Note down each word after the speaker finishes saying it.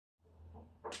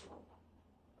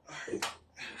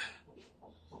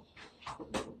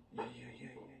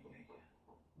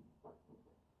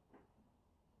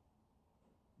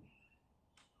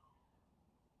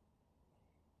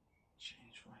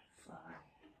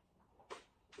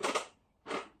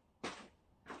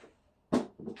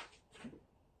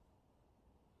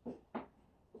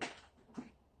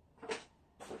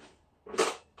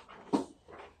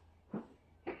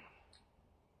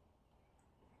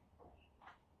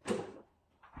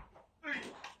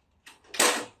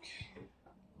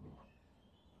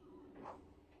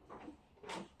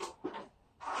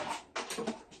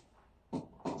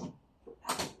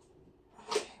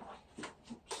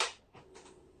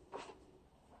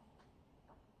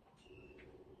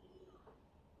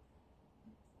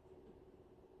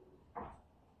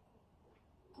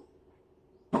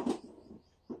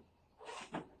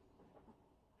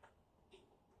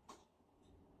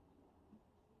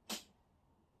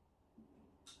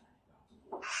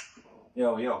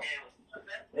Yo, yo.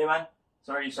 Hey man,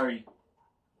 sorry.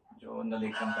 Medyo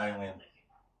na-late lang tayo ngayon.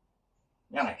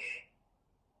 Yan eh.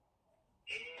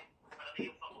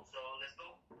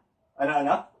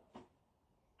 Ano?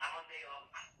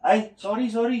 Ay, sorry.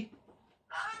 It's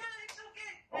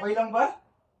okay. Okay lang ba?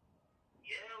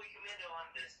 Yeah, we can end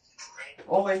on this, right?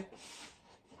 Okay.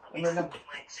 Ano lang? Put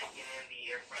my chicken in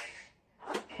the air fryer.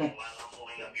 And while I'm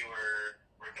pulling up your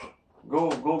workout.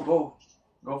 Go.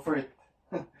 Go for it.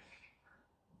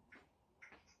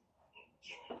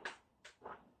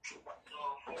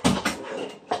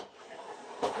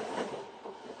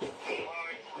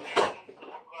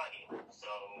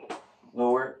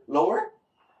 Lower?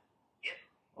 Yep.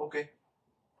 Okay.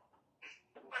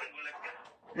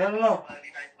 No.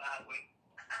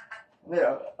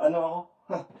 Yeah, ano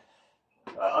ako?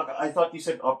 I thought you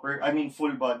said upper. I mean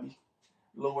full body.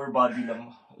 Lower body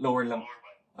lang. Lower lang.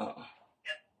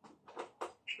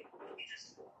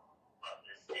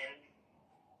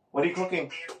 What are you cooking?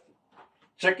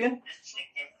 Chicken?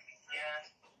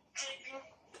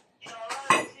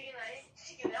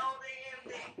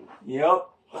 Yep.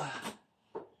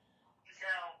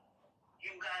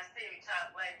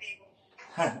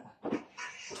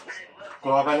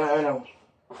 Kuha ka ng ano?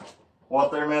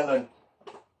 Watermelon.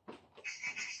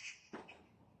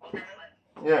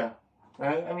 Yeah.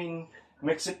 I mean,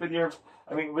 mix it with your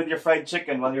fried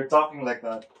chicken while you're talking like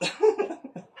that. Alright.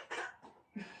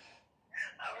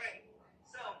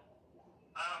 So,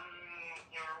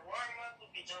 your warm-up would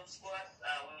be jump squats.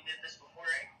 We did this before,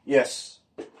 right? Yes.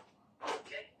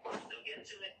 Okay. So get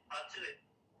to it. On to it.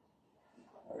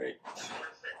 Alright.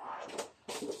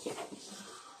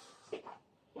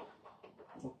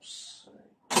 Oops.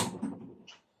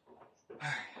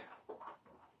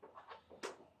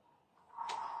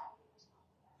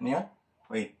 Ano yan?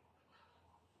 Wait.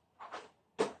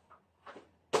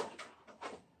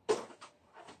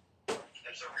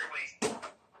 Hips over your waist.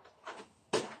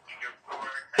 Keep your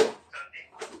core tight tucked in.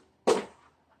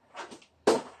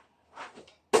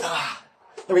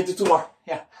 Let me do two more.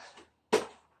 Yeah.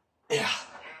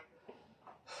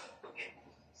 Okay.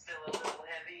 Still a little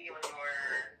heavy on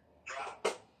your drop.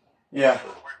 Yeah.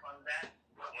 Work on that.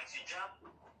 Once you jump,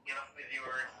 get off with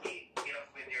your feet, get off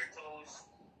with your toes.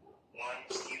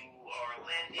 Once you are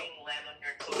landing, land on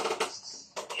your toes,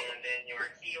 and then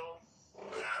your heels.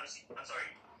 I'm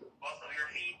sorry. Both of your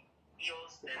feet,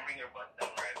 heels, then bring your butt down,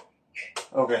 right?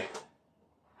 Okay? Okay.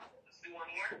 Let's do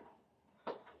one more.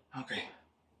 Okay.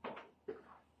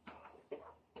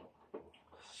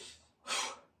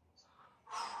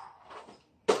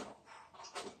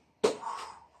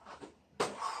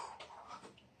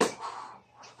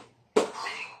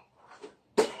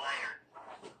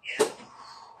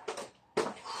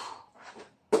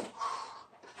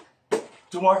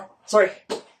 Two more. Sorry.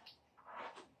 Okay.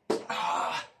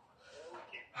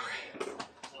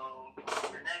 So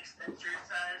your next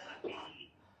exercise would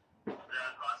be the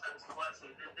Cossack squats.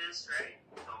 We did this, right?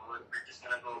 So we're just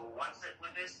gonna go one set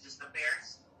with this, just the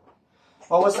pairs.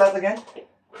 What was that again? Making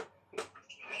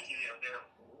it a bit of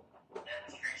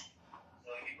demonstration.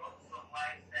 So if you go to a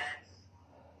wide stance,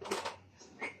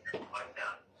 just take that butt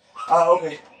down.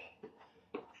 Okay.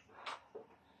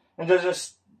 And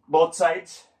just both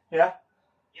sides? Yeah?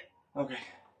 Okay. There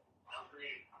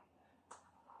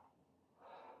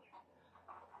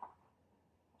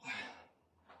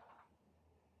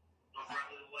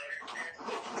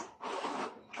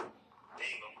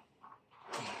you go.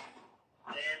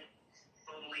 Then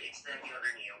totally extend the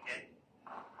other knee, okay?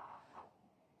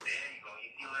 There you go.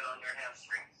 You feel it on your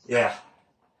hamstrings. Yeah.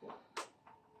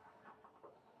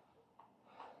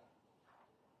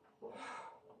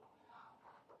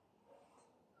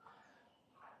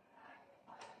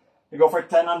 You go for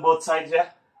 10 on both sides,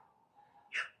 yeah?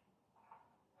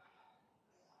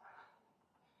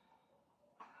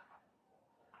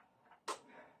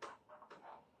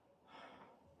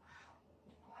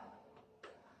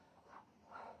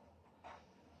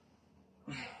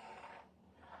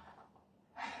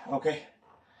 Okay.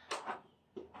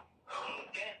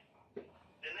 Okay.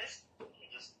 Finished? You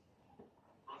just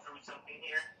go through something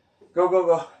here.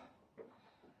 Go.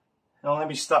 Don't let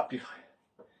me stop you.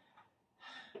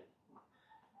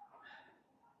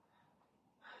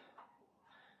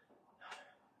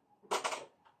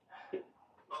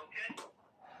 Okay.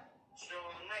 So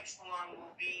next one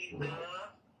will be the,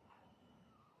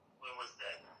 what was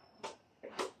that?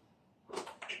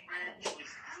 Hip bridge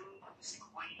with glute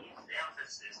squeeze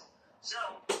emphasis. So,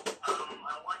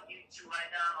 I want you to lie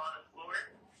down on the floor.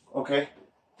 Okay.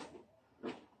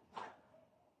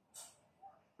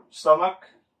 Stomach?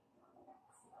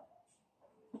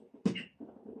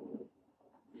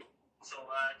 So,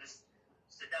 just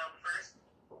sit down first.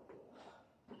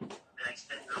 Then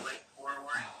extend your leg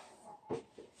forward.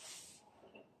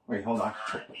 Wait, hold on.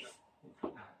 Let me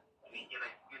get a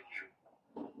good view.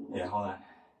 Yeah, hold on.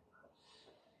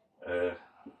 Okay.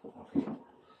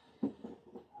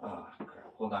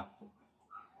 Crap. Hold on.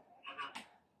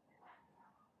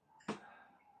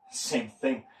 Same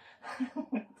thing.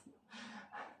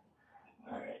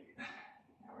 Alright.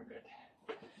 Now we're good.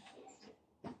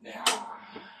 Yeah.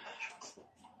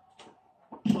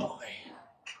 Okay.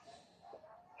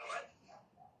 Alright.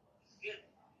 Good.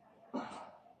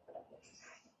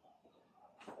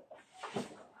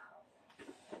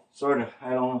 Sort of. I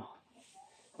don't know.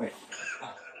 Wait.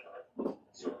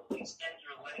 So extend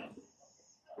your legs.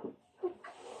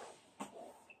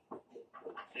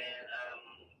 Then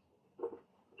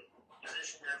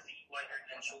position your feet wider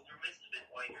than shoulder width, a bit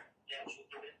wider than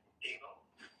shoulder width. There you go.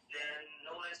 Then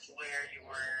notice where the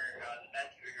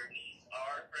back of your knees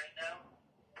are right now.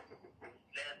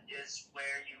 That is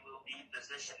where you will be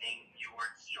positioning your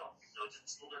heels. So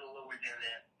just a little lower than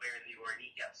that, where your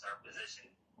kneecaps are positioned.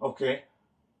 Okay.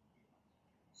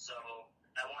 So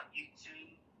I want you to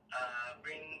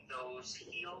bring those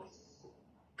heels.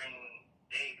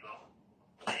 There you go.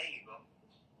 There you go.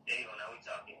 There you go. Now we're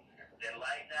talking. Then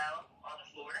lie down on the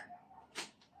floor.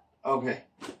 Okay.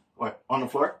 What? On the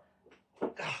floor? There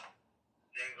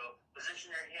you go.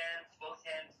 Position your hands, both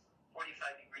hands,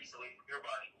 45 degrees away from your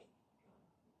body.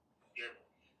 Good.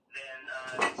 Then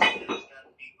this is going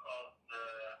to be called the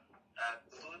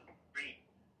glute bridge.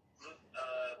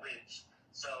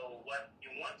 So what you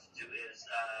want to do is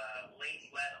lay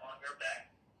flat on your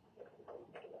back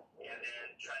and then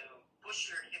try to push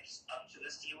your hips up to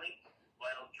the ceiling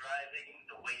while driving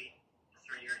the weight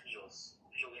through your heels.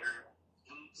 Feel your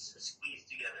glutes squeeze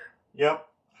together. Yep.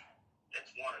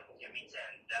 That's 1. Give me 10.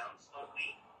 Down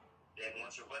slowly. Then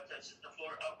once your butt touches the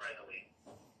floor, up right away.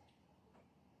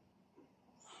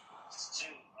 2.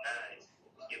 Nice.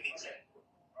 Give me 10.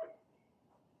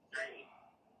 3.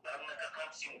 Parang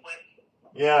nagka-cramps yung puwet.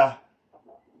 Yeah.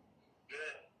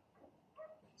 Good.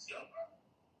 Let's go.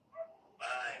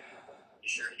 5.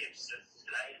 Push your hips as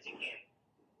high as you can.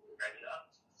 Drag it up.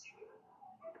 Let's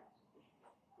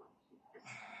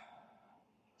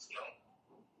go.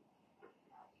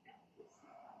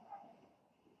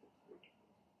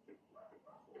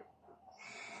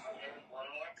 And 1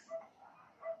 more.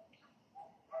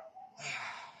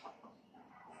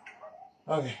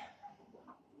 Okay.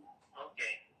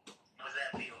 Okay. How's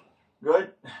that feel?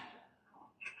 Good?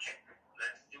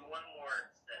 Let's do 1 more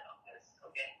set of this,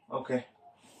 okay? Okay.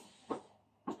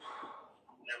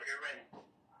 Whenever you're ready.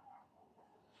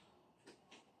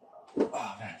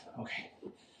 Oh, man. Okay.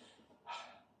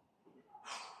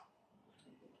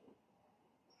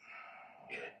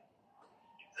 Good.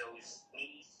 Keep those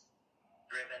knees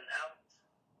driven out.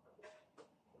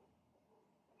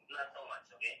 Not so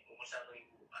much, okay? Kung masyado yung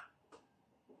buka.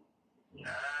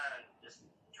 Just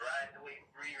drive the way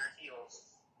through your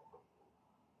heels.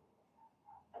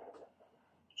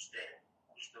 Push there.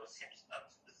 Push those hips up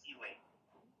to the ceiling.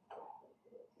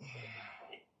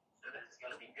 So this is going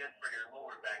to be good for your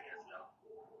lower back as well.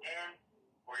 And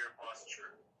for your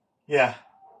posture. Yeah.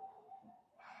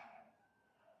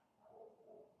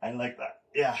 I like that.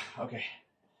 Yeah. Okay.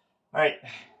 All right.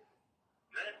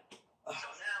 Good. So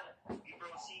now we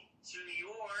proceed to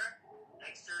your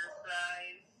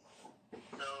exercise.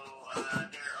 So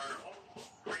there are only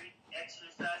 3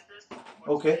 exercises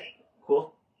for Okay. today.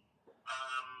 Cool.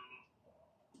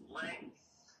 Legs,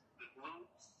 the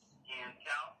glutes, and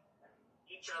calf.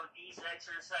 Each of these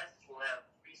exercises will have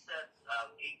 3 sets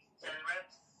of 8 to 10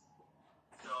 reps.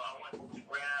 So I want you to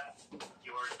grab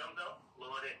your dumbbell,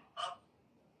 load it up,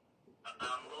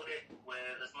 load it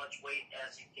with as much weight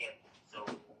as you can. So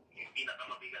yung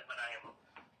pinakamabigat pa kaya mo.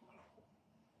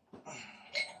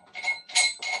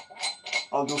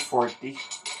 I'll do 40.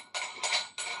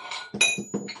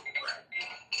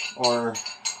 Or,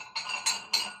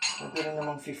 pwede rin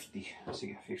namang 50.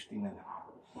 Sige, 50 na lang.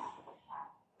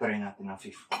 Try natin ng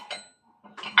 50.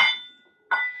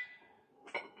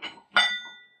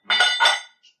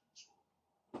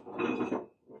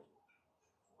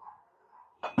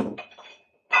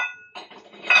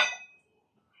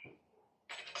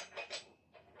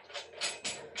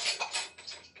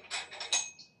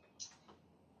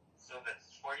 So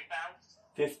that's 40 pounds.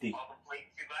 50. All the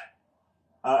plates you got.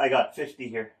 I got 50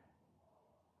 here.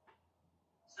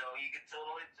 So you can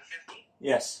total it to 50?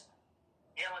 Yes.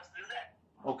 Yeah, let's do that.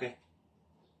 Okay.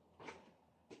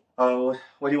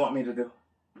 What do you want me to do?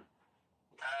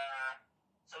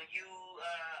 So you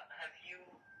have you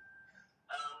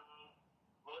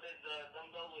loaded the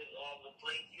dumbbell with all the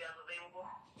plates you have available?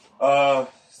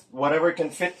 whatever can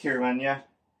fit here, man. Yeah.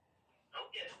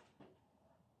 Okay.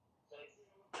 So it's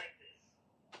like this.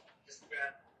 Just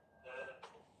grab the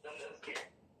dumbbells here.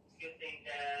 It's a good thing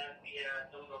that we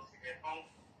have dumbbells here at home.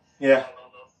 Yeah.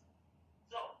 Dumbbells.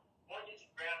 So I want you to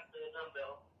grab the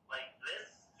dumbbell like this,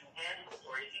 two hands,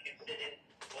 or if you can fit it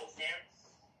both hands.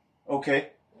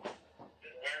 Okay.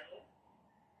 Good handle.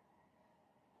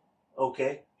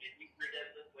 Okay. You use your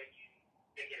deadlift when you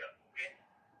pick it up. Okay.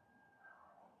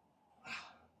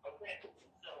 Okay.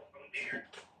 So from there,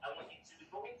 I want you to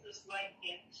go into a slight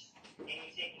hinge, and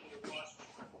you're taking your posture.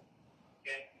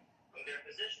 Okay. From there,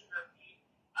 position your feet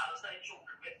outside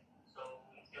shoulder width, so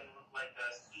it's gonna look like a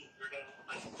ski. You're gonna look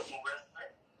like a sumo wrestler.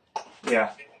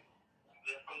 Yeah. Okay.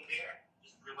 Then from there,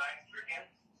 just relax your hands,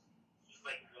 just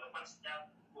like you're gonna punch down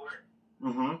the floor.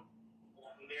 Mm-hmm.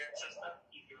 From there, chest up,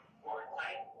 keep your core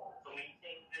tight. So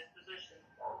maintain this position.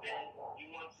 Then you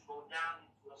want to go down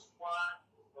into a squat,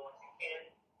 go as you can.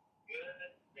 Good.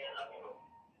 Then up you go.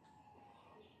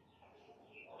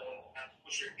 Don't have to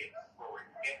push your hips forward.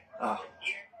 Okay. From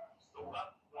here, just go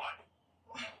up. One.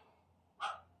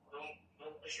 Up.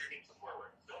 Don't push your hips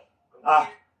forward. So from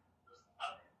here, just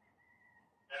up,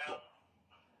 down.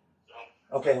 So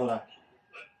Okay, hold on.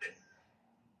 like this.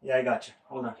 Yeah, I got you.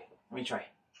 Hold on. Let me try.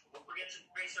 Don't forget to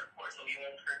brace your core so you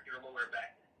won't hurt your lower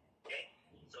back. Okay?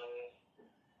 So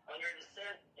on your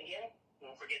descent again,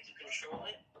 don't forget to control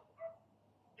it.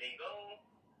 There you go.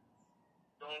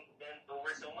 Don't bend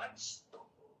over so much.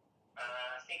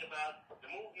 Think about the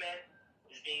movement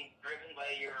is being driven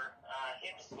by your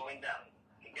hips going down.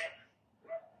 Okay?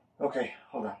 Okay,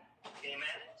 hold on. Can you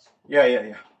manage?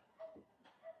 Yeah.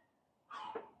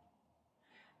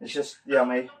 It's just, yeah,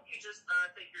 You just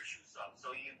take your shoes off so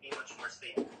you be much more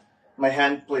stable. my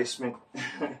hand placement.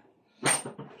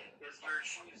 Because your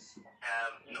shoes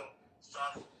have,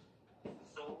 soft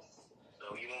soles,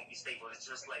 so you won't be stable. It's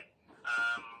just like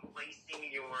placing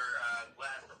your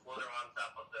glass of water on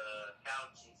top of the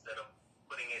couch instead of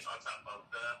putting it on top of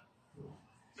the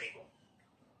table.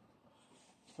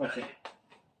 Okay.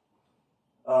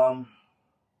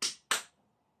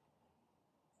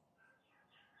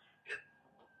 Good.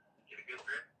 Get a good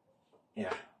grip.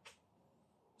 Yeah.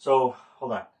 So,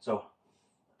 hold on. So,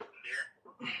 From there.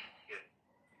 Good.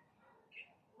 Okay.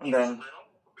 and then, Just a little.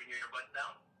 Bring your butt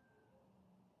down.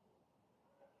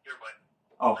 Your butt.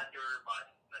 oh, Not your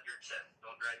body, not your chest.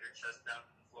 Don't drag your chest down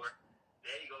to the floor.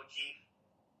 There you go, Chief.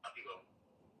 Up you go.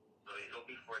 So it'll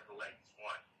be for the legs.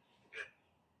 One. Good.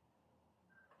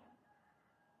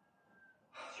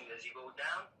 As soon as you go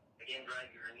down, again, drag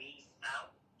your knees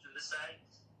out to the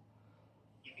sides,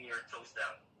 keeping your toes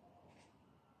down.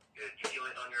 Good. You feel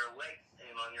it on your legs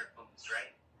and on your glutes,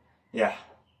 right? yeah.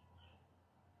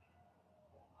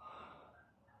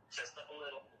 Chest up a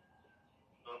little.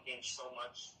 Don't hinge so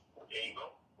much. There you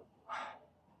go.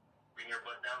 Bring your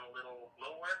butt down a little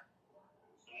lower.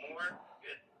 Some more.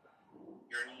 Good.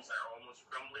 Your knees are almost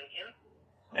crumbling in.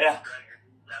 Yeah. Drag your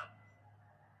knees out.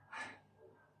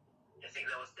 I think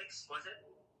that was 6, was it?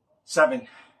 7.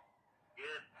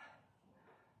 Good.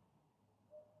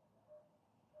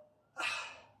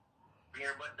 Bring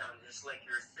your butt down just like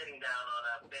you're sitting down on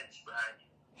a bench behind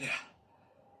you. Yeah.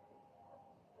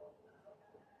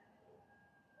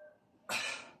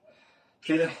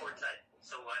 Keep Feeling. your core tight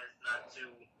so as not to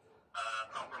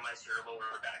compromise your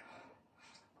lower back.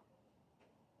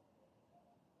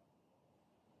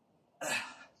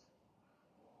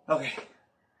 Okay.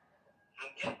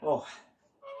 Okay. Oh,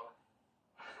 So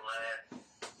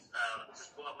let's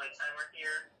just pull up my timer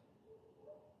here.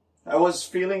 I was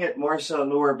feeling it more so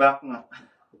lower back na.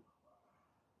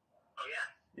 Oh yeah.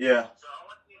 Yeah. So I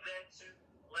want you then to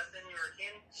lessen your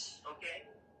hinge, okay,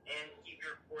 and keep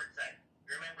your core tight.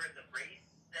 Remember the brace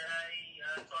that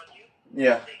I taught you?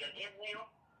 Yeah. Take an inhale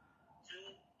to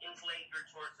inflate your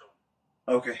torso.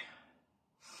 Okay.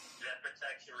 That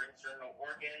protects your internal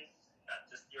organs, not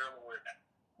just your lower back.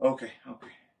 Okay.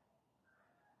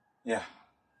 Yeah.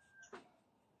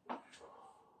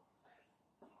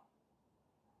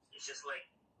 It's just like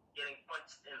getting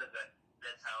punched in the gut.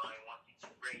 That's how I want you to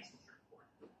brace your core.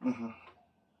 Mm-hmm.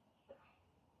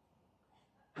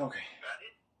 Okay. Got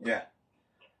it? Yeah.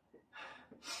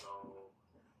 So,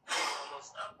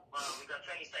 almost up. We got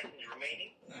 20 seconds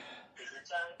remaining. Take your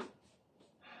time.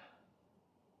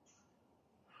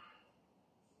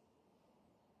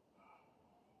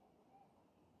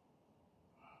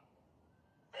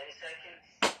 Seconds.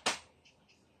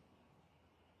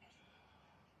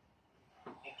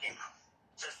 Okay.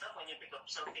 Chest up when you pick up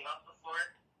something off the floor.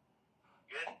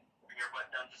 Good. Bring your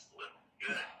butt down just a little.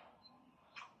 Good.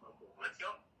 Okay, let's go.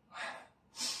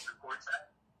 Your core tight.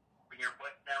 Bring your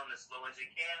butt down as slow as you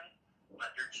can.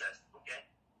 Not your chest, okay?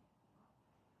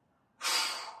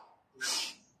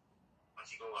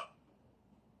 Once you go up.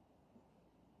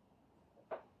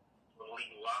 Slowly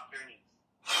lock your knees.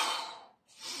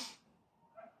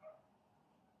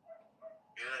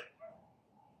 Good.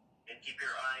 And keep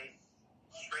your eyes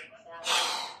straight forward.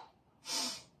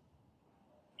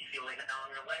 You feel like it down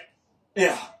your legs?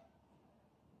 Yeah.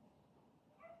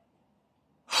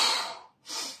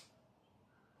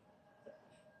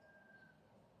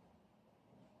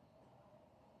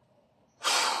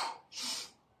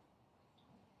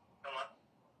 Come on.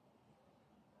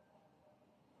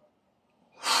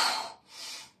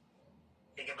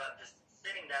 Think about just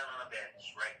sitting down on a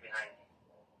bench right behind you.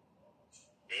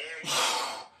 There you go.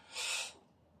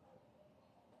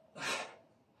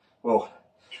 Whoa.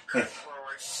 Keep your eyes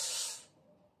forward.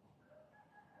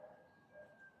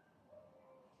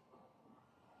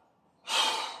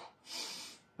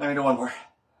 Let me do one more.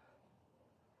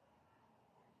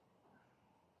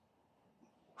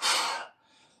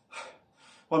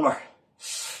 One more.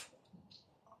 So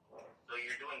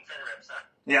you're doing 10 reps, huh?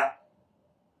 Yeah.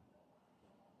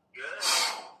 Good.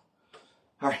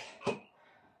 All right.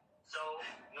 So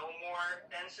no more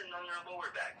tension on your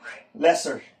lower back, right?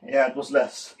 Lesser. Yeah, it was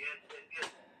less. Good, good, good.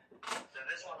 So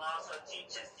this one also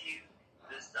teaches you,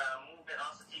 this movement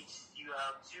also teaches you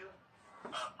how to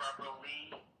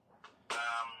properly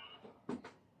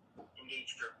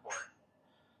engage your core.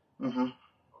 Mm-hmm.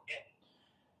 Okay?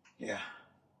 Yeah.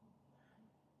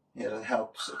 Yeah, that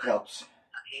helps. It helps.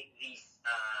 I hate these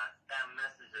spam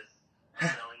messages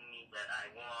telling me that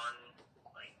I won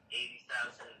like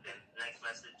 80,000. Then the next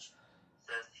message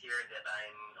says here that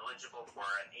I'm eligible for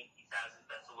an 80,000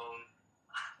 peso loan.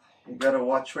 You gotta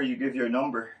watch where you give your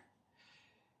number.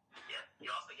 Yeah,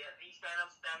 you also get these kind of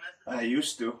spam messages. I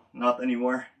used to, not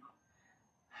anymore.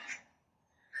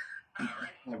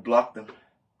 Alright. I blocked them.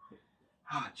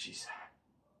 Ah, jeez.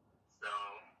 So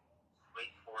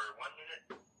wait for 1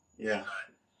 minute. Yeah.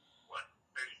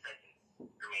 30 seconds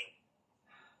remaining.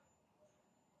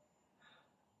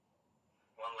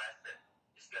 One last step.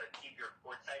 Just gotta keep your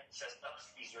core tight, chest up,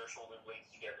 squeeze your shoulder blades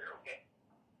together, okay?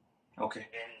 Okay.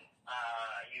 Then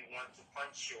you want to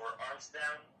punch your arms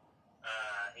down.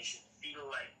 You should feel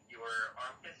like your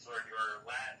armpits or your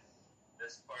lats,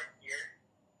 this part here,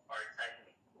 are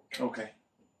tightening. Okay.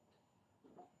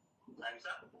 Time's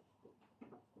up.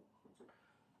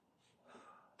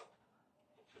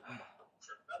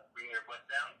 Chest up, bring your butt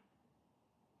down.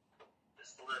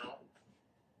 Just a little.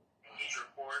 Engage your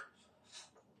core.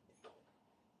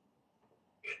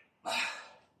 Good.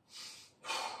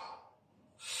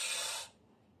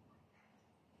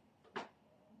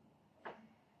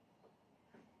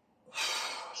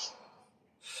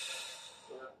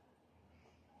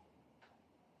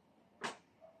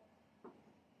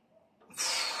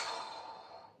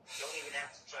 Don't even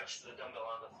have to touch the dumbbell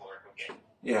on the floor, okay?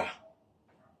 Yeah.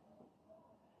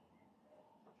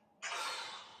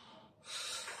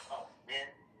 Oh, man.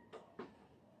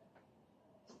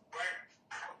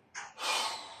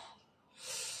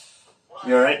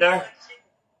 You alright there?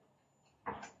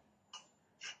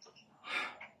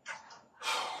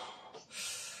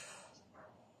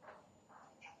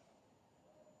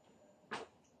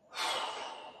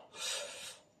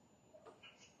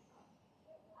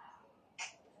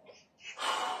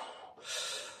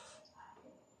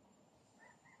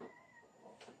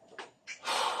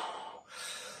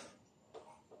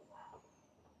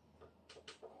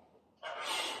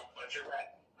 Watch your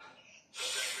back. So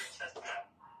grab your chest out.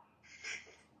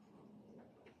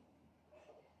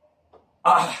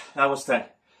 Ah, that was 10.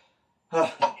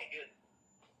 Ah, Okay, good.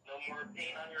 No more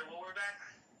pain on your lower back?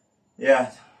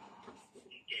 yeah,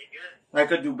 Okay, good. I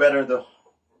could do better though.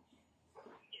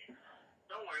 Yeah.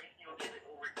 Don't worry, you'll get it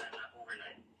over time, not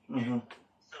overnight. Mm-hmm.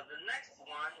 So the next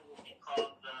one will be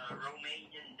called the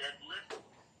Romanian deadlift.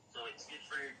 So it's good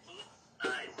for your glutes.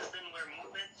 It's a similar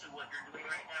movement to what you're doing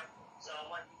right now. So I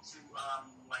want you to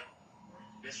like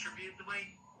distribute the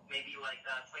weight. Maybe like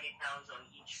 20 pounds on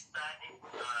each side.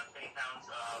 20 pounds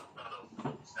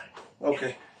on each side.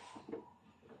 Okay.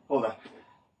 Hold on.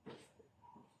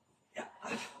 Yeah.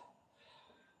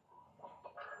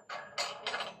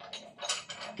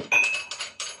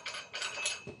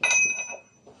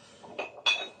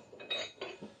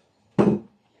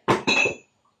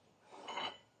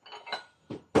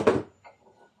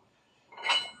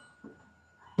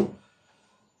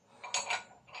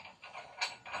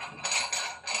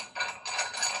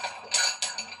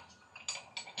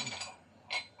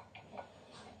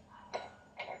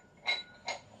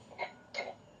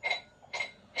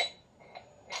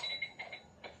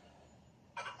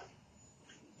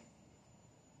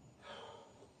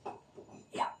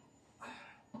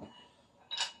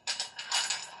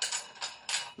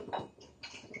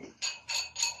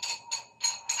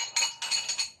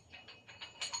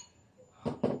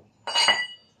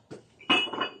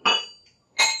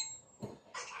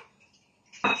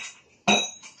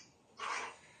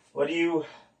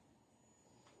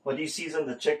 What do you season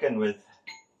the chicken with?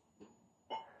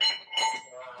 I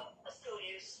still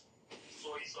use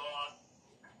soy sauce,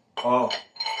 Oh,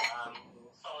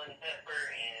 salt and pepper,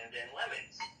 and then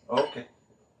lemons. okay.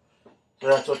 So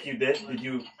that's what you did? Did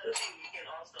you? You can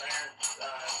also add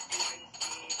seasoning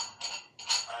seed,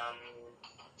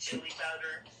 chili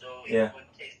powder, so it Yeah.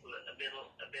 would taste a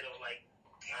bit of like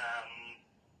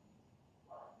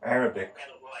Arabic.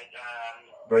 kind of like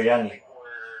Biryani. or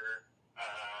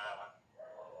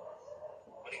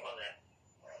what do you call that?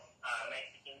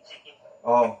 Mexican chicken.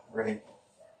 Oh, right.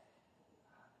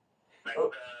 Like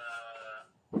Oh.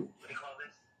 what do you call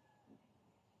this?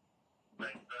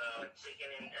 Like chicken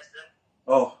in SM.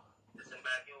 Oh, The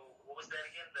Zimbabwe. What was that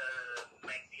again? The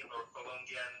Mexican or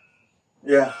Colombian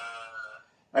yeah.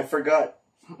 I forgot.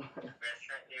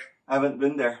 restaurant there. I haven't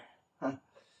been there. Yeah,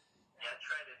 I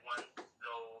tried it once,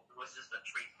 so it was just a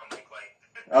treat from my client.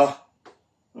 Oh,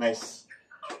 nice.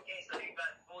 Okay, so you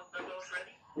got both dumbbells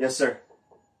ready? Yes, sir.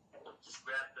 Just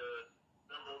grab the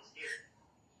dumbbells here.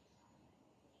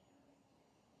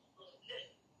 Okay,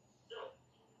 so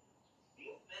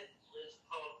movement is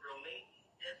called Romanian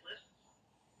deadlift,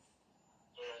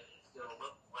 and it's gonna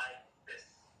look like this.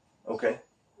 Okay.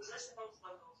 Position those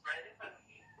dumbbells right in front of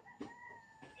you.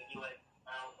 Maybe like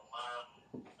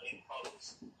what do you call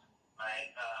this?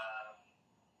 Like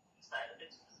side a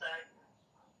bit to the side,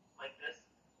 like this.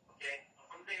 Okay. And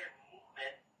from there,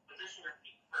 movement. Position your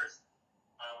feet first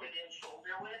within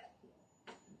shoulder width.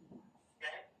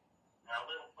 Okay. Now a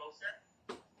little closer.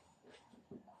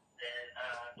 Then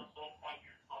don't point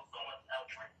your toe so much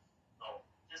outward. So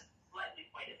just slightly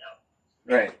point it out.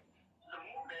 Right. The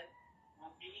movement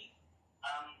will be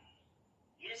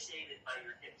initiated by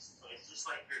your hips. So it's just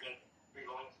like you're going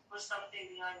to push something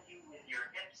behind you with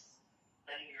your hips,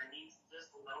 letting your knees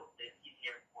just a little bit, keep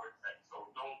your core tight.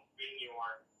 So don't bring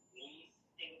your knees.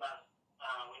 Think about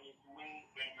when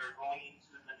you're going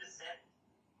into the descent.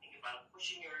 Think about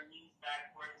pushing your knees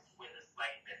backwards with a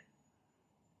slight bend.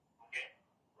 Okay.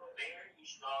 So there, you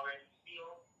should already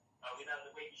feel. Without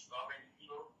the weight, you should already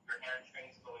feel your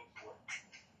hamstrings going forward.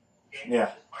 Okay.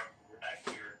 Yeah. This part will go back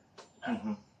to your.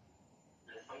 Mm-hmm.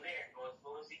 From there, go as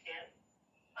low as you can.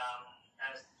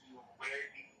 As to where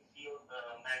you can feel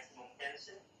the maximum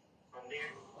tension. From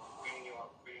there, bring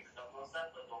the dumbbells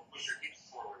up, but don't push your hips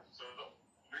forward. So the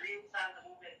real time the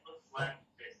movement looks like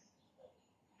this.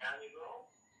 Down you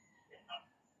go, and up.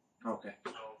 Okay.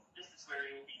 So this is where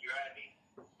you'll be driving,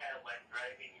 kind of like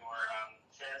driving your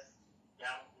chest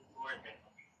down to the floor and then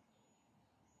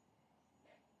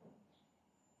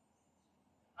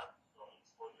up. Don't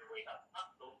explode your way up.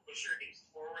 Don't push your hips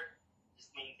forward. Just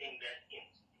maintain that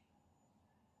hinge.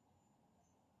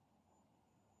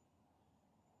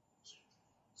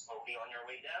 Slowly on your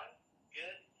way down.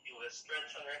 Good. Feel a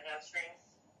stretch on your hamstrings.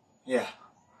 Yeah.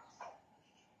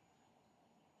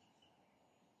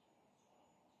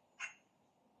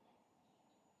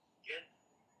 Good.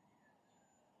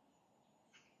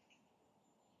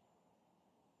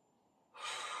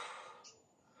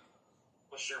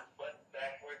 Push your butt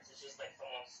backwards. It's just like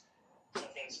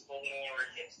something's pulling your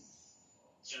hips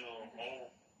to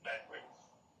move backwards.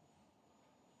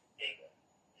 There you go.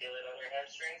 Feel it on your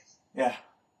hamstrings? Yeah.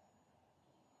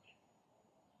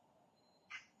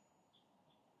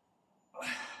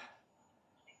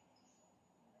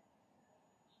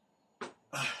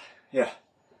 Yeah.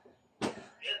 Good.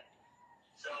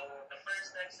 So the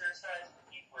first exercise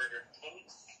would be for your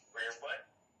glutes, for your butt,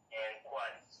 and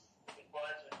quads. The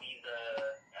quads would be the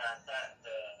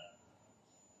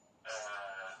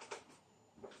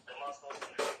muscles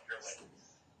underneath your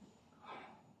legs.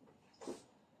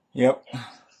 Yep. And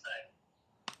to the side.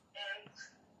 And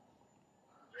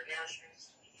your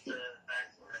hamstrings to the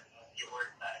back of your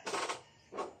thigh.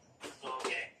 So,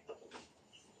 okay.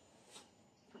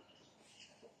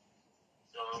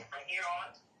 So from here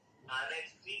on,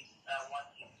 next week, I want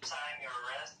you to time your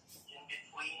rest in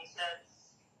between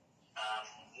sets,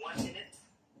 1 minute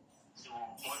to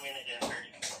 1 minute and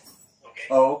 30 minutes. Okay?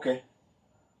 Oh, okay.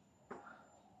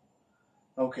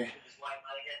 Okay. Just one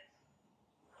again.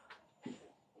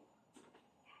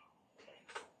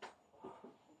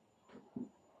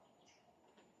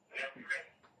 Whenever you're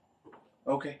ready.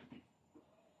 Okay.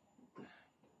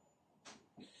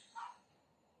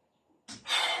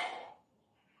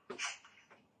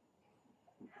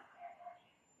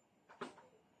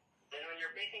 Then when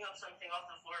you're picking up something off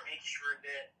the floor, make sure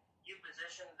that you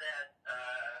position that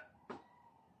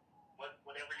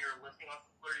whatever you're lifting off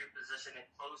the floor, you position it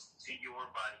close to your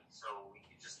body. So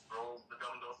you just roll the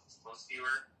dumbbells closer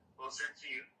to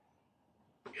you.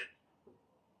 Good.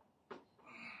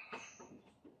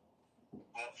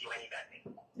 won't feel any bad thing.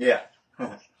 Yeah.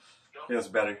 Go. Feels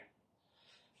better.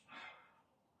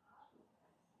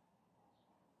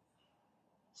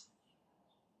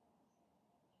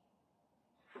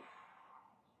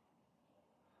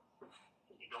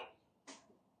 You don't.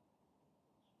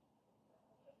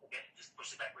 Okay, just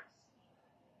push it backwards.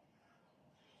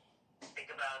 Think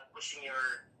about pushing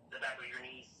the back of your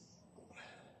knees.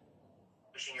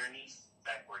 Pushing your knees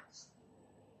backwards.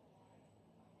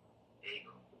 There you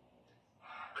go.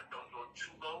 But don't go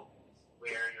too low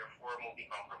where your form will be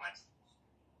compromised.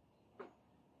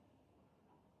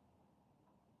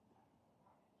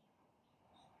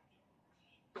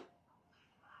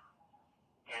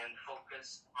 And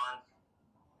focus on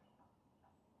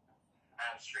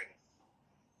hamstrings.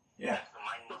 Yeah. That's the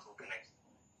mind muscle connection.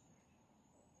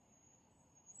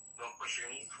 Don't push your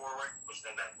knees forward, push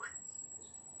them backward.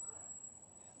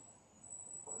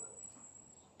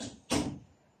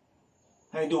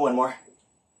 Let me do one more.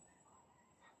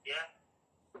 Yeah?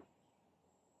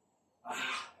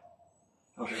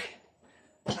 Okay.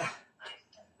 Nice,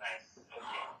 nice.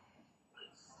 Okay.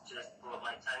 Let's just pull up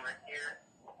my timer here.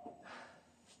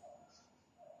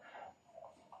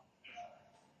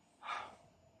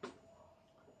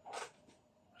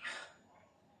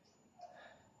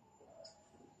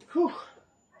 Whew. How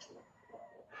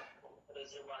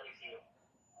does your body feel?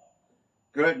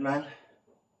 Good, man.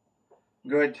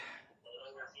 Good.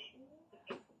 On your feet?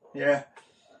 Yeah.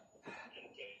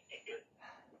 Okay, good.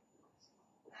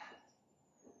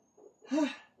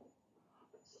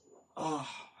 Oh.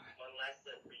 One last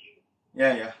set for you.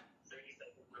 Yeah, yeah. 30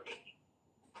 seconds for me.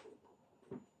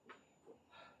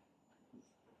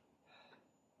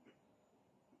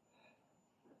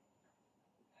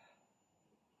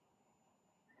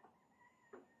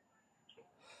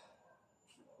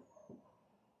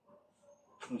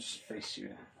 I'll just face you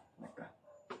like that.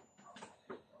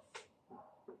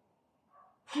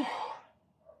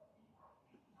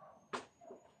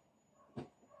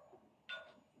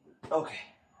 Okay.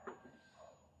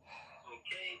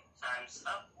 Okay, time's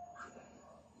up.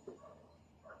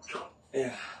 Let's go.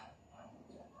 Yeah.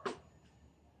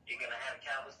 You're gonna have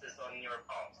calluses on your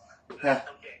palms. Yeah.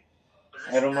 Okay.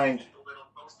 I don't Position your mind. feet a little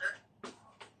closer.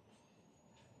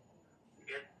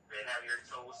 Good. Then have your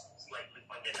toes slightly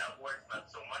pointed outwards, not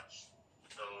so much.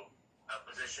 So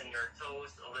position your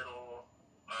toes a little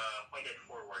pointed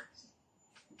forwards.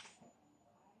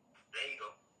 There you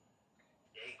go.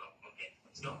 There you go. Okay,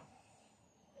 let's go.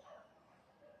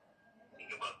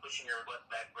 Think about pushing your butt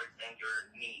backwards and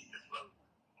your knees as well.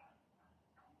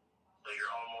 So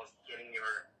you're almost getting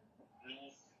your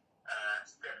knees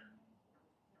stiff.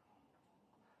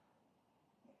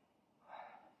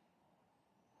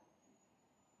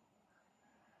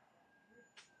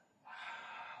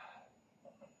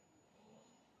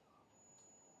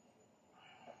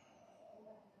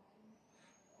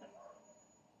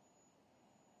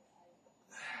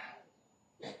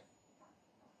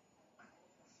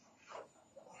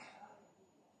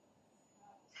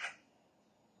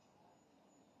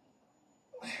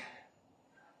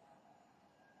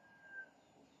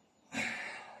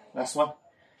 Last one.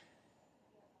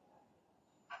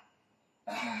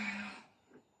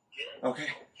 Okay.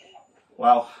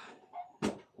 Wow.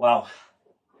 Wow.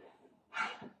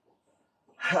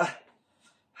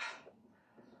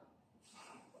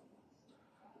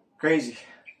 Crazy.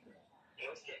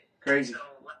 Okay. Crazy. So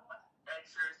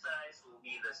exercise will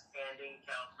be the standing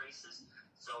calf raises.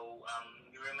 So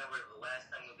you remember the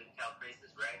last time we did calf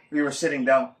raises, right? We were sitting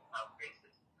down. Calf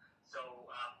raises. So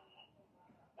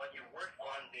what you work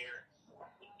on there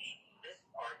would be this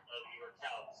part of your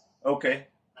calves. Okay.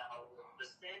 Now the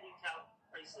standing calf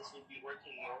raises would be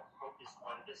working more focused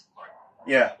on this part.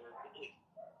 Yeah.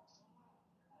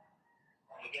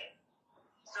 Okay.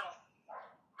 So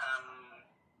I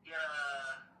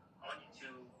want you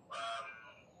to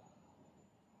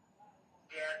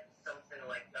get something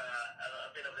like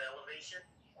a bit of elevation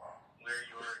where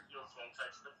your heels won't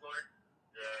touch the floor.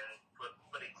 Then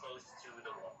put it close to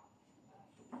the wall.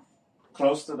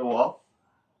 Close to the wall?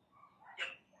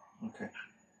 Yep. Okay.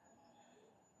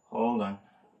 Hold on.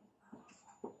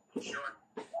 Sure.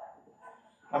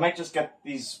 I might just get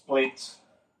these plates.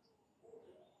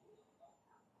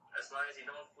 As long as you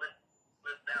don't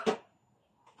flip down.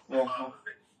 Yeah.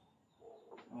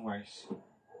 No worries.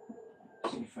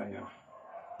 See if I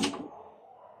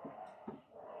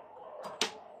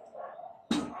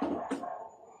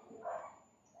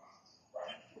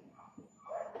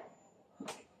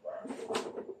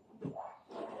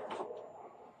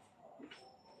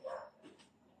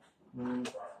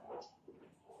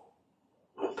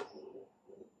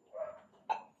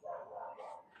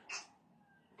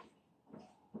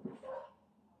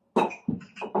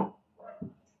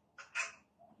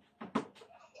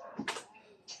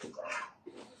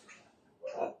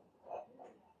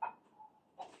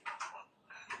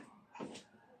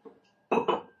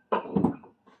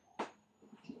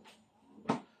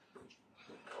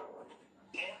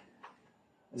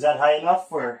Is that high enough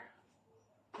or?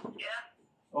 Yeah.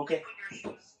 Okay. Put your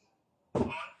shoes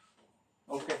on.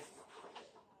 Okay. As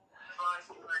long as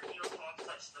your heels won't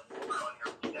touch the floor on your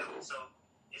way down. So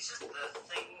it's just the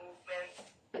same movement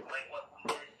like what we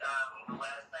did the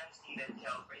last time, Steve did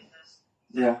calf raises.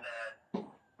 Yeah. There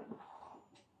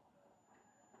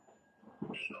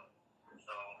you go.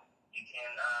 So you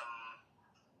can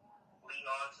lean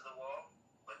onto the wall,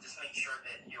 but just make sure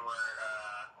that your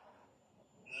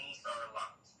knees are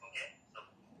locked. Okay? So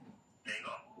there you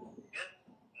go. Good.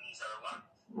 Knees are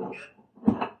locked. Good.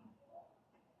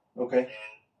 Okay.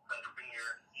 Then try to bring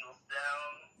your heels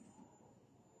down.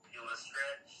 Feel the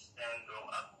stretch. Then go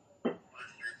up.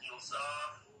 Lift your heels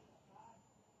off.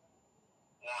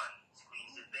 1.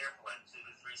 Squeeze it there for like 2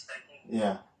 to 3 seconds.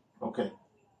 Yeah. Okay.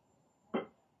 2.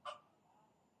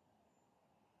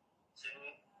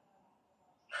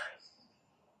 Nice.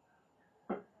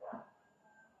 3.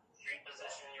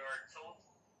 Position your toes.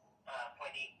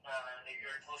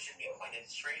 Your toes should be pointed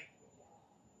straight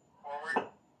forward.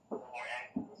 More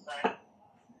angle this side.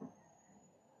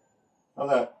 How's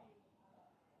that?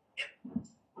 Yep.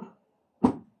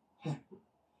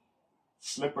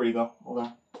 Slippery though. Hold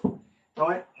on. Go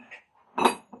ahead.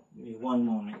 Give me one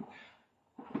moment.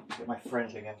 Get my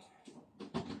friend again.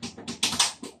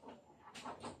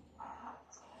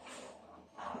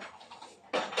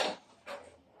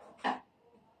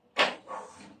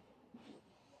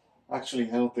 Actually,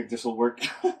 I don't think this will work.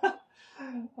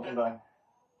 Hold on.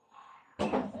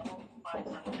 Find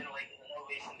something like an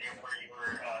elevation there for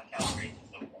your calf raises.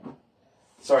 So,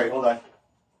 Sorry, hold on.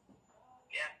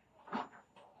 yeah.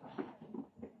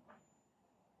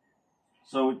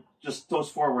 So just toes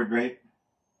forward, right?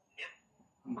 Yep.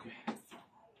 Okay.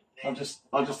 Then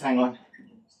I'll just hang on.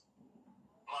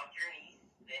 lock your knees,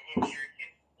 then hinge your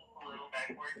hips a little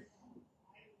backwards.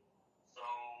 So,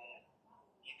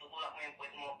 itutulak mo yung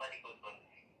puwet mo palikod doon.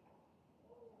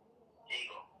 There you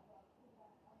go.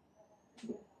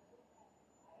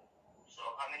 So,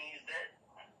 how many is that?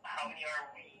 How many are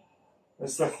we?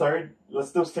 That's the third.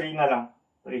 Let's do 3 na lang.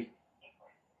 3.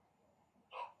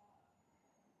 So,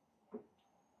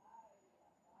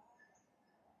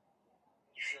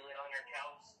 you feel it on your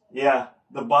calves? Yeah,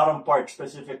 the bottom part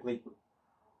specifically. The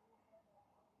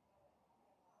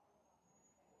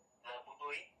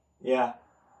butoy? Yeah,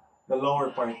 the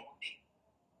lower part.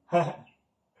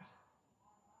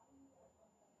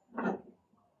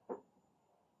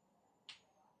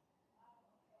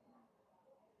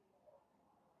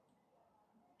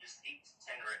 Just 8 to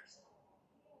 10 reps.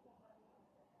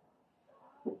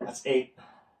 That's 8.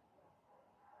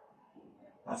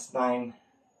 That's 9.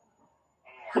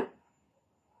 1 more.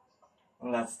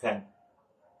 And that's 10.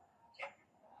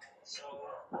 So,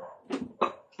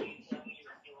 can you tell me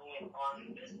you're feeling it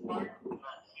on this part,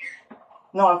 not here?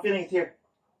 No, I'm feeling it here.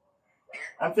 Here?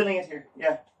 I'm feeling it here.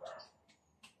 Yeah.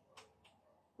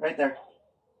 Right there.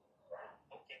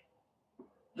 Okay.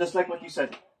 Just like what you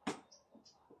said.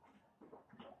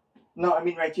 No, I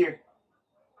mean right here.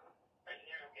 Right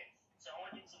there, okay. So I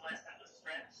want you to lessen the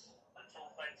stretch, the toe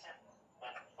flexion,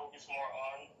 but focus more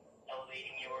on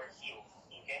elevating your heels,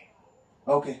 okay?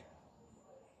 Okay.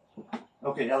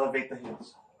 Okay, elevate the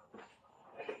heels.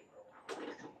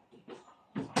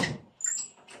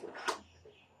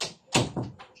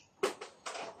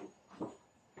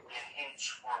 And hinge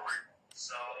forward.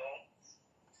 So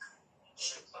it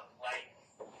should look like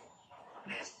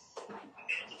this.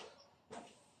 Okay?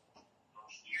 So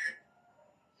here,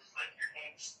 just like you're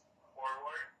hinged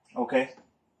forward, Okay.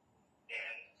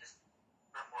 and just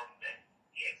perform the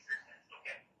exercise,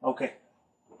 okay? Okay.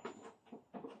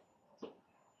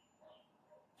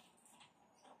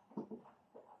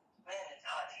 Man, it's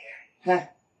hot here. Heh.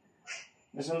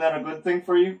 Isn't that a good thing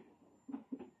for you?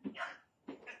 Yeah.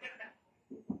 Too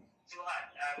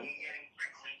hot. You're getting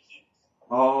prickly heat.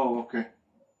 Oh, okay.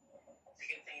 It's a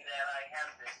good thing that I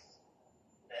have this.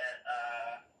 That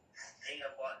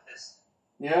Ada bought this.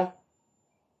 Yeah,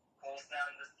 Cools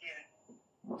down the skin,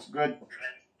 that's good.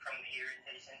 prevents from the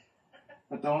irritation.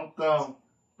 But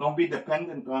don't be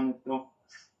dependent on it though.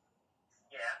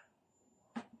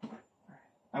 Yeah.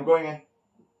 I'm going in.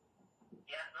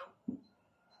 Yeah, no.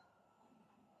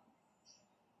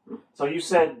 So you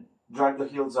said drag the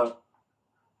heels up.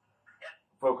 Yeah.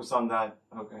 Focus on that.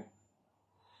 Okay.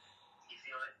 You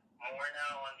feel it more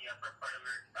now on the upper part of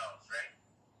your calves, right?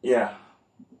 Yeah.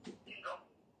 There you go.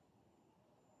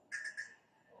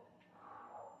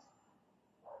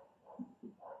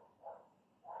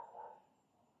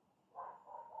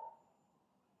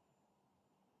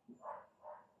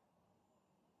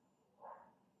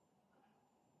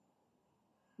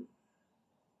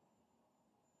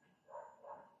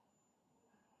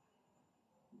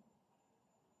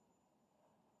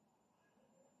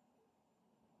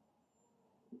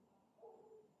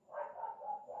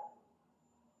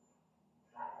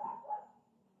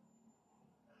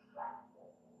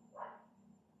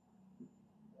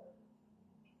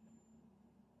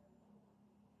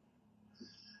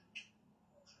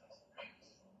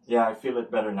 Yeah, I feel it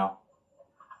better now.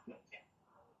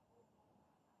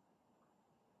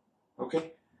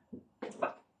 Okay.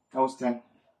 That was 10.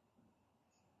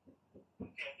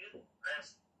 Okay, good.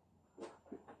 Rest.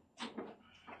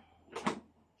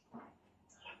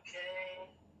 Okay.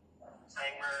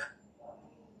 Timer.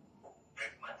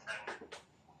 Where's my timer?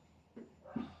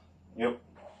 Yep.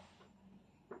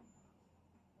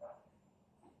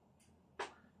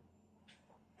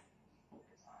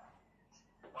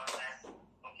 One last.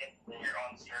 Okay, then you're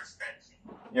on to your stretching.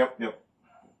 Yep, yep.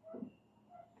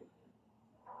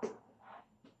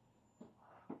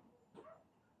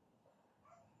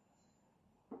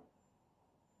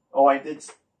 Oh, I did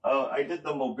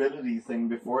the mobility thing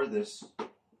before this.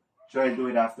 Should I do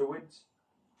it afterwards?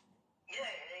 Yeah,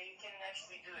 you can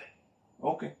actually do it.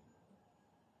 Okay.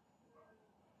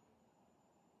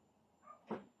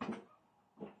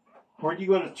 Where do you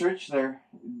go to church there?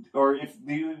 Or do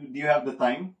you have the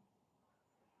time?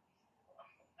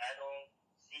 I don't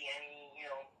see any,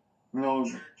 No.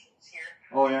 churches here.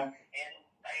 Oh yeah. And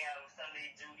I have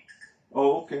Sunday duty.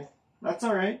 Oh okay. That's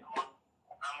all right. I'm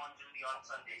on duty on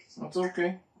Sundays. That's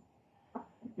okay.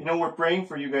 You know we're praying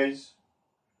for you guys.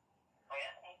 Oh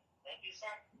yeah? Thank you, sir.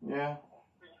 Yeah.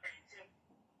 Praying for you too.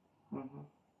 Mm-hmm.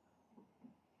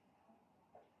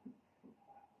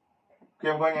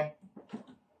 Okay, I'm going in.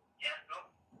 Yeah,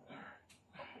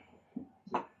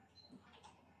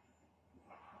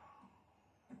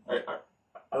 go.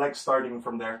 I like starting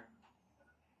from there.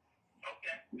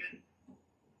 Okay, good.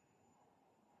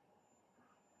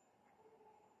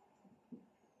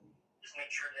 Just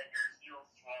make sure that your heels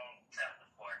won't tap the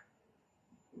floor.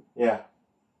 Yeah.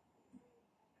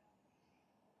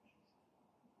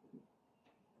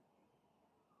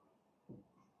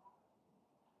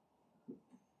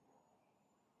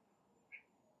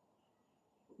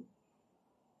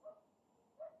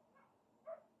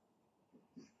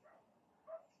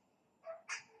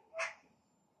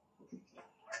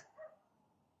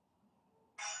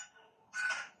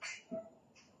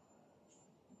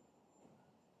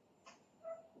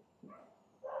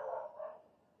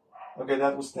 Okay,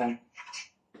 that was 10.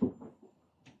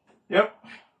 Yep.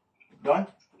 Done?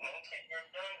 Okay, you're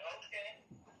done. Okay.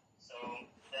 So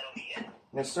that'll be it.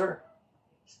 Yes, sir.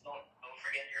 Just don't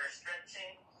forget your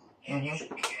stretching, and you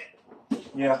should be good.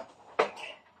 Yeah.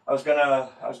 Okay. I was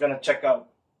gonna check out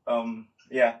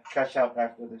cash out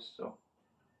after this, so.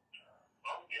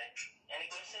 Okay. Any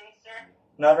questions, sir?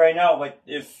 Not right now, but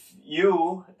if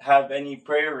you have any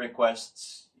prayer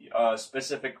requests,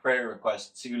 specific prayer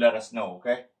requests, you let us know,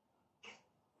 okay?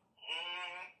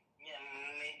 Yeah,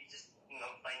 maybe just,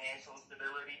 financial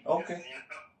stability. Okay. Because,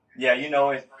 Yeah, you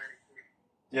know it.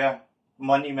 Yeah.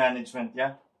 Money management,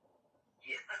 yeah.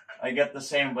 Yeah. I get the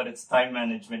same, but it's time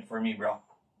management for me, bro.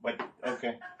 But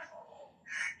okay.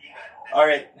 Yeah. All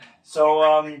right. So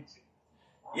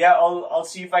yeah, I'll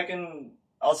see if I can.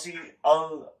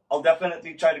 I'll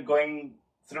definitely try to going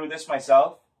through this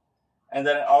myself, and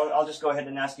then I'll just go ahead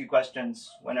and ask you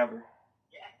questions whenever.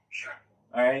 Yeah, sure.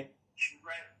 All right. Shoot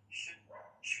right away.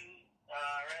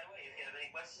 If you have any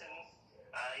questions,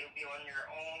 you'll be on your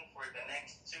own for the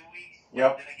next 2 weeks.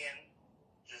 Yep. Then again,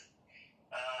 just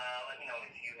let me know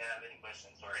if you have any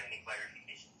questions or any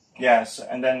clarifications. Yes,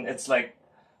 and then it's like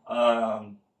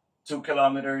 2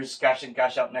 kilometers cash in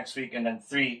cash out next week, and then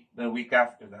 3 the week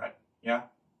after that. Yeah.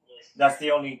 Yes, That's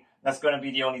sir. that's gonna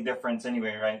be the only difference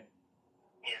anyway, right?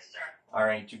 Yes, sir. All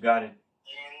right, you got it.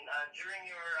 And during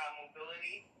your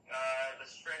mobility, the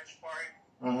stretch part,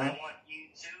 Mm-hmm. I want you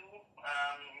to,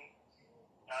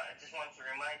 I just want to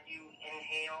remind you,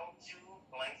 inhale to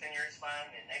lengthen your spine,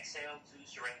 and exhale to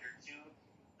surrender to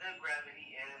the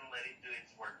gravity and let it do its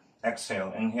work.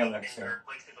 Exhale, inhale, And exhale. your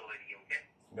flexibility, okay?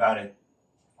 Got it.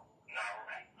 All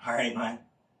right. All right, man.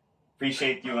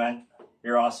 Appreciate you, man.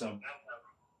 You're awesome.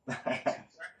 No problem. You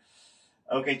too,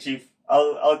 sir. Okay, Chief.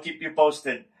 I'll keep you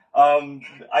posted. I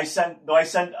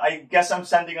guess I'm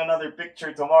sending another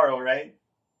picture tomorrow, right?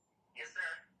 Yes, sir.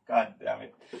 God damn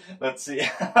it. Let's see.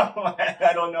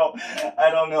 I don't know,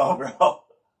 bro.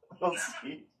 We'll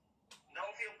see.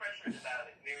 Don't feel pressured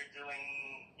about it. We're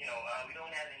doing, we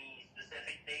don't have any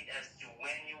specific date as to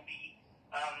when you'll be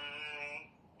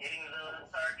hitting the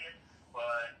target,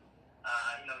 but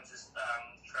just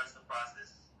trust the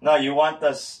process. No, you want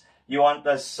us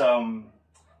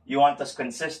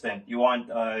consistent. You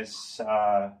want us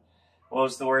what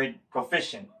was the word?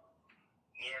 Proficient.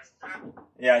 Yes, sir.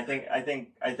 Yeah, I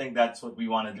think that's what we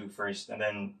want to do first, and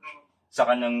then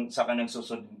saka nang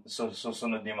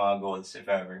susunod yung mga goals, if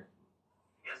ever.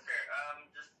 Yes, sir.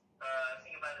 Just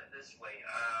think about it this way.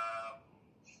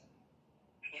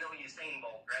 Usain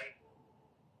Bolt, right?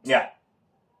 Yeah.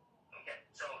 Okay.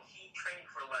 So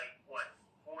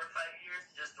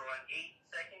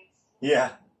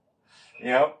Yeah. Yep.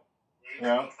 There you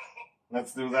Yep. go.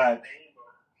 Let's do that. There you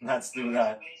go. Let's do No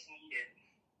that.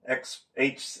 explanation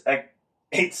needed.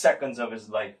 8 seconds of his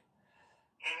life.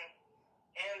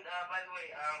 And by the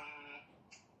way,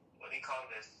 what do you call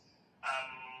this?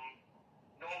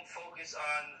 Don't focus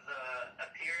on the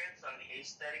appearance, on the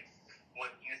aesthetics.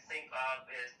 What you think of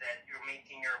is that you're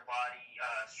making your body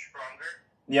stronger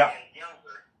Yeah. and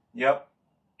younger. Yep.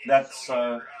 And That's so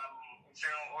your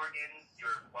internal organs,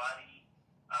 your body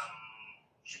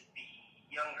should be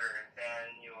younger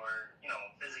than your,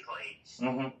 physical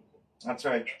age. That's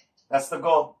right. Okay. That's the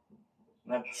goal.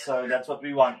 That's what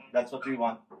we want. That's what we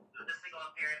want. The physical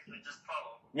appearance would just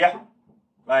follow. Yeah.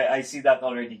 I see that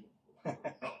already. Okay.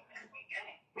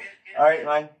 Good. All right,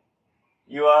 man.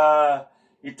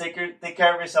 You take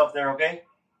care of yourself there, okay?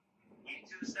 You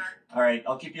too, sir. All right.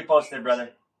 I'll keep you posted,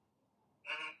 brother.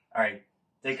 All right.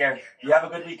 Take care. You have a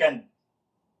good weekend.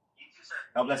 You too, sir.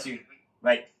 God bless you.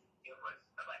 Bye.